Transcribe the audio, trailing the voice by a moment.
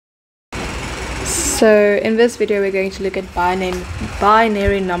So in this video we're going to look at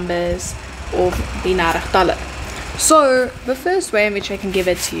binary numbers of binary getallen. So the first way in which I can give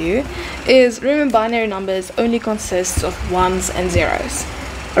it to you is, remember, binary numbers only consists of ones and zeros.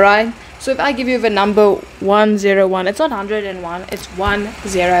 Alright? So if I give you the number 101, it's not 101, it's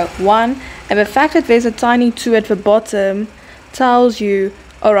 101, and the fact that there's a tiny 2 at the bottom tells you,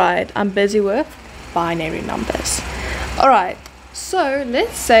 alright, I'm busy with binary numbers. Alright, so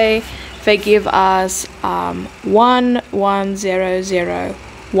let's say they give us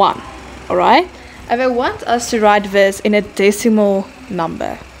 11001. Alright, and they want us to write this in a decimal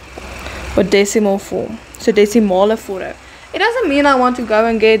number or decimal form, so decimale vorm. It doesn't mean I want to go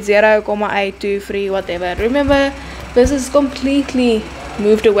and get 0,823 whatever. Remember, this is completely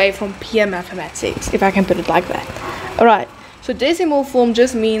moved away from pure mathematics, if I can put it like that. Alright, so decimal form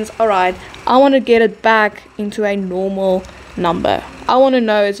just means, alright, I want to get it back into a normal number. I want to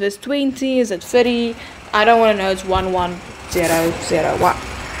know, is this 20, is it 30? I don't want to know it's 11001.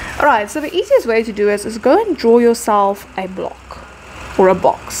 Alright, so the easiest way to do it is go and draw yourself a block or a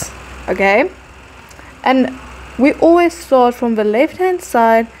box, okay? And we always start from the left hand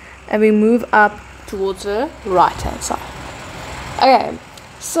side and we move up towards the right hand side. Okay,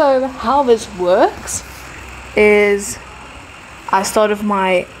 so how this works is I start with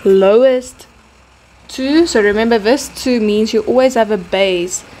my lowest 2. So remember, this 2 means you always have a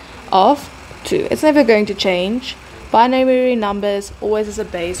base of 2. It's never going to change. Binary numbers always has a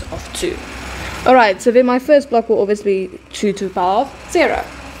base of 2. Alright, so then my first block will always be 2 to the power of 0.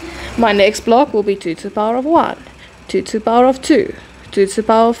 My next block will be 2 to the power of 1, 2 to the power of 2, 2 to the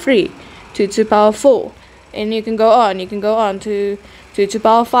power of 3, 2 to the power of 4. And you can go on to 2 to the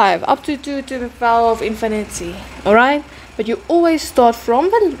power of 5, up to 2 to the power of infinity. Alright? But you always start from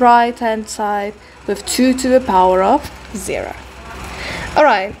the right hand side with 2 to the power of 0.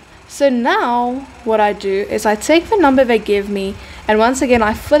 Alright, so now what I do is I take the number they give me, and once again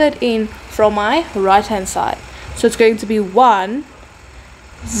I fill it in from my right hand side. So it's going to be 1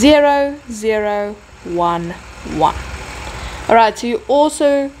 0 0 1 1. Alright, so you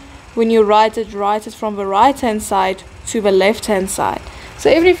also, when you write it from the right hand side to the left hand side. So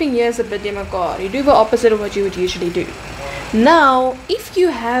everything here is a bit democard. You do the opposite of what you would usually do. Now, if you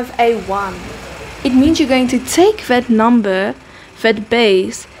have a 1, it means you're going to take that number, that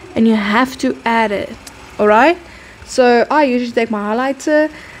base, and you have to add it. Alright? So I usually take my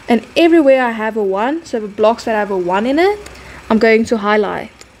highlighter, and everywhere I have a 1, so the blocks that have a 1 in it, I'm going to highlight.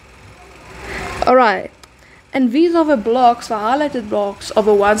 Alright. And these are the blocks, the highlighted blocks, of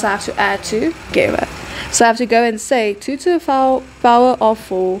the ones I have to add together. So I have to go and say 2 to the power of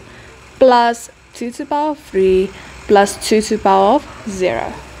 4 plus 2 to the power of 3 plus 2 to the power of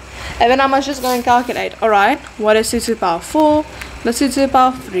 0. And then I must just go and calculate, alright, what is 2 to the power of 4 plus 2 to the power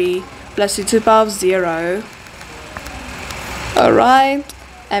of 3 plus 2 to the power of 0. Alright,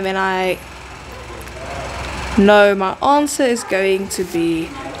 and then I know my answer is going to be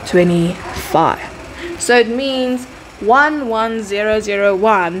 25. So it means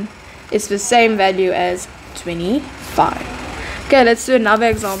 11001 is the same value as 25. Okay, let's do another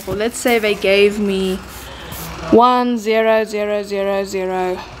example. Let's say they gave me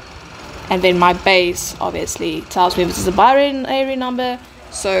 10000, and then my base obviously tells me this is a binary number,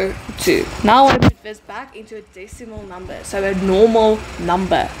 so 2. Now I want to put this back into a decimal number, so a normal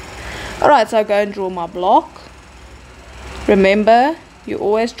number. Alright, so I go and draw my block. Remember, you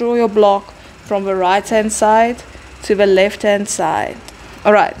always draw your block from the right hand side to the left hand side.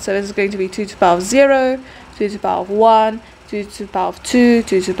 Alright, so this is going to be 2 to the power of 0, 2 to the power of 1, 2 to the power of 2,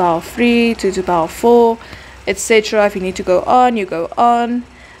 2 to the power of 3, 2 to the power of 4, etc. If you need to go on, you go on.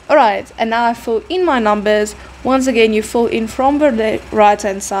 Alright, and now I fill in my numbers. Once again, you fill in from the right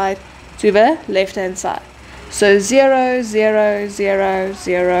hand side to the left hand side. So 0 0 0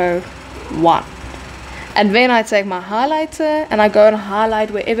 0 1. And then I take my highlighter and I go and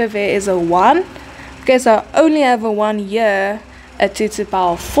highlight wherever there is a 1. Okay, so I only have a 1 here at 2 to the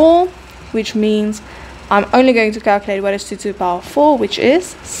power of 4, which means I'm only going to calculate what is 2 to the power of 4, which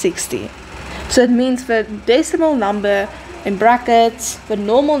is 60. So it means the decimal number, in brackets, the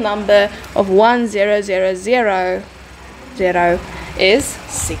normal number of 10000 is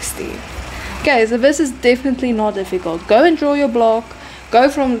 60. Okay, so this is definitely not difficult. Go and draw your block, go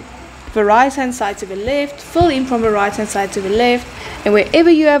from the right hand side to the left, fill in from the right hand side to the left, and wherever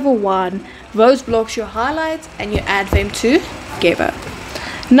you have a 1, those blocks you highlight and you add them together.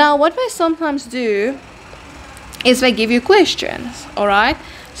 Now what they sometimes do is they give you questions. Alright,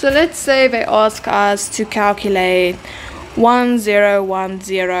 so let's say they ask us to calculate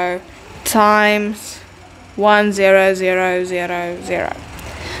 1010 times 10000.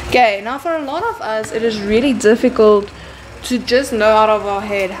 Okay, now for a lot of us, it is really difficult to just know out of our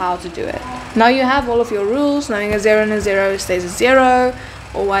head how to do it. Now you have all of your rules, knowing a 0 and a 0 stays a 0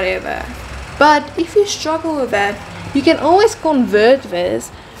 or whatever. But if you struggle with that, you can always convert this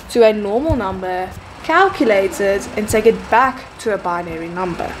to a normal number, calculate it, and take it back to a binary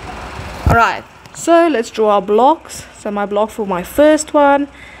number. Alright, so let's draw our blocks. So my block for my first one,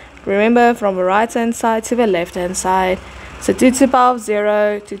 remember, from the right hand side to the left hand side. So 2 to the power of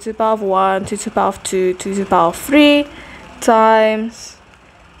 0, 2 to the power of 1, 2 to the power of 2, 2 to the power of 3 times.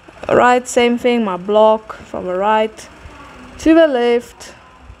 Alright, same thing, my block from the right to the left.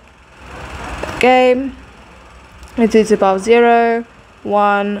 Okay, 2 to the power of 0,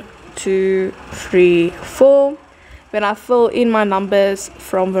 1, 2, 3, 4. Then I fill in my numbers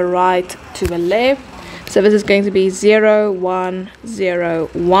from the right to the left. So this is going to be 0, 1, 0,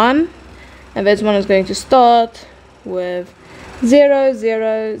 1. And this one is going to start with 0,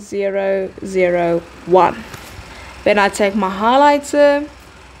 0, 0, 0, 1. Then I take my highlighter.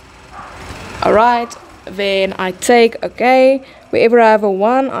 Alright, then I take, okay, wherever I have a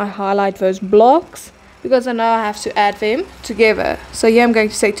 1, I highlight those blocks because I know I have to add them together. So here I'm going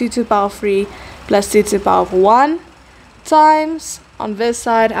to say 2 to the power of 3 plus 2 to the power of 1 times, on this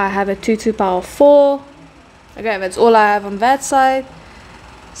side I have a 2 to the power of 4. Okay, that's all I have on that side.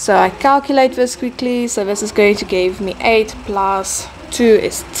 So I calculate this quickly. So this is going to give me 8 plus 2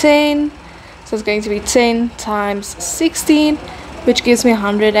 is 10. So it's going to be 10 times 16, which gives me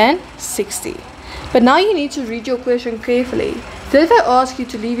 160. But now you need to read your question carefully. Did they ask you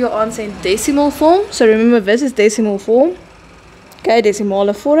to leave your answer in decimal form? So remember, this is decimal form. Okay,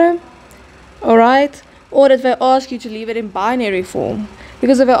 decimale vorm. Alright. Or did they ask you to leave it in binary form?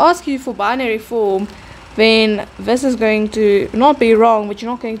 Because if they ask you for binary form, then this is going to not be wrong, but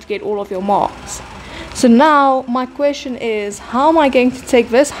you're not going to get all of your marks. So now my question is, how am I going to take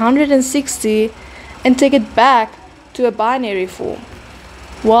this 160 and take it back to a binary form?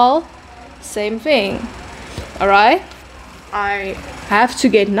 Well, same thing. Alright, I have to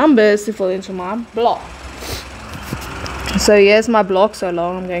get numbers to fill into my block. So here's my block so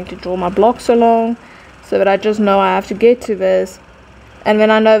long. I'm going to draw my block so long so that I just know I have to get to this. And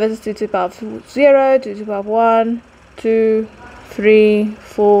then I know this is 2 to the power of 0, 2 to the power of 1, 2, 3,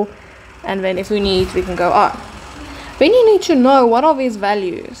 4, and then if we need, we can go on. Then you need to know what are these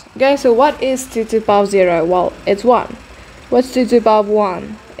values. Okay, so what is 2 to the power of 0? Well, it's 1. What's 2 to the power of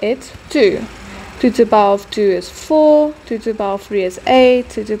 1? It's 2. 2 to the power of 2 is 4, 2 to the power of 3 is 8,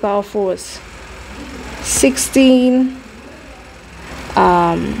 2 to the power of 4 is 16.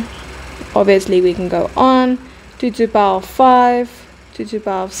 Obviously we can go on. 2 to the power of 5, 2 to the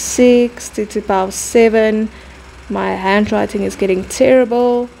power of 6, 2 to the power of 7. My handwriting is getting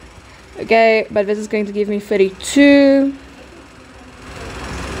terrible. Okay, but this is going to give me 32.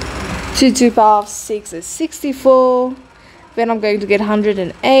 2 to the power of 6 is 64. Then I'm going to get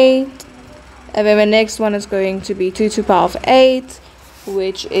 108. And then the next one is going to be 2 to the power of 8,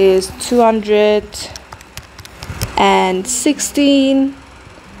 which is 216.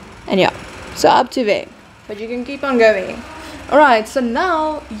 And yeah, so up to there. But you can keep on going. Alright, so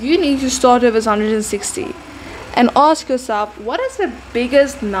now you need to start with this 160 and ask yourself, what is the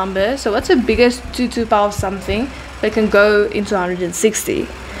biggest number? So what's the biggest 2 to the power of something that can go into 160?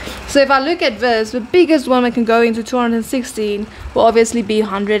 So if I look at this, the biggest one that can go into 216 will obviously be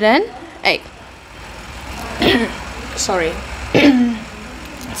 108. Sorry.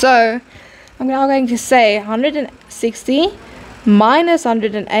 So I'm now going to say 160 minus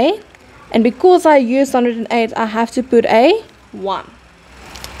 108, and because I used 108, I have to put a 1.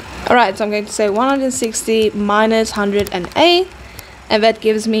 Alright, so I'm going to say 160 minus 108, and that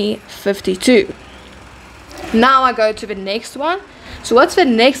gives me 52. Now I go to the next one. So what's the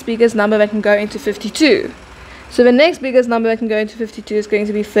next biggest number that can go into 52? So the next biggest number that can go into 52 is going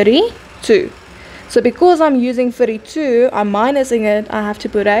to be 32. So because I'm using 32, I'm minusing it, I have to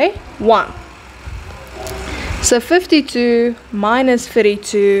put a 1. So 52 minus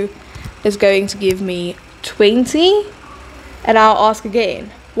 32 is going to give me 20. And I'll ask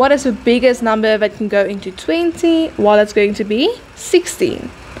again, what is the biggest number that can go into 20? Well, it's going to be 16.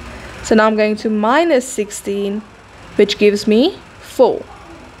 So now I'm going to minus 16, which gives me 4.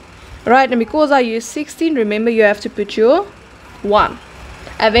 Alright, and because I use 16, remember you have to put your 1.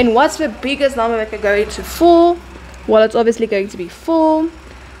 And then what's the biggest number that can go into 4? Well, it's obviously going to be 4.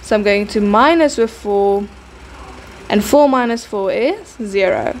 So I'm going to minus with 4. And 4 minus 4 is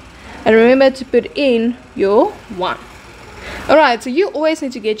 0. And remember to put in your 1. Alright, so you always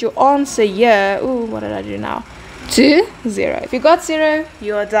need to get your answer here. Ooh, what did I do now? To 0. If you got 0,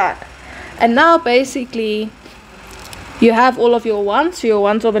 you are done. And now basically you have all of your ones. So your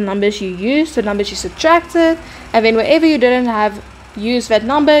ones are the numbers you used, the numbers you subtracted, and then wherever you didn't have used that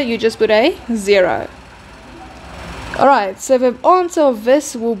number, you just put a 0. Alright, so the answer of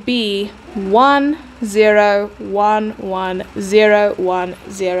this will be 1 0 1 1 0 1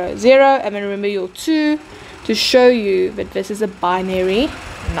 0 0, and then remember your 2 to show you that this is a binary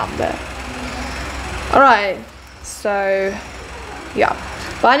number. Alright, so yeah,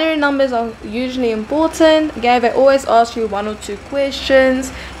 binary numbers are usually important. Again, they always ask you 1 or 2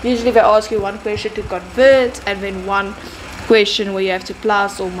 questions. Usually they ask you 1 question to convert, and then 1 question where you have to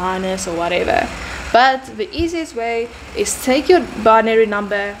plus or minus or whatever. But the easiest way is take your binary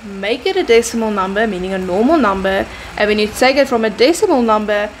number, make it a decimal number, meaning a normal number, and when you take it from a decimal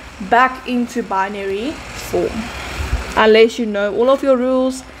number back into binary form. Unless you know all of your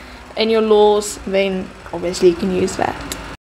rules and your laws, then obviously you can use that.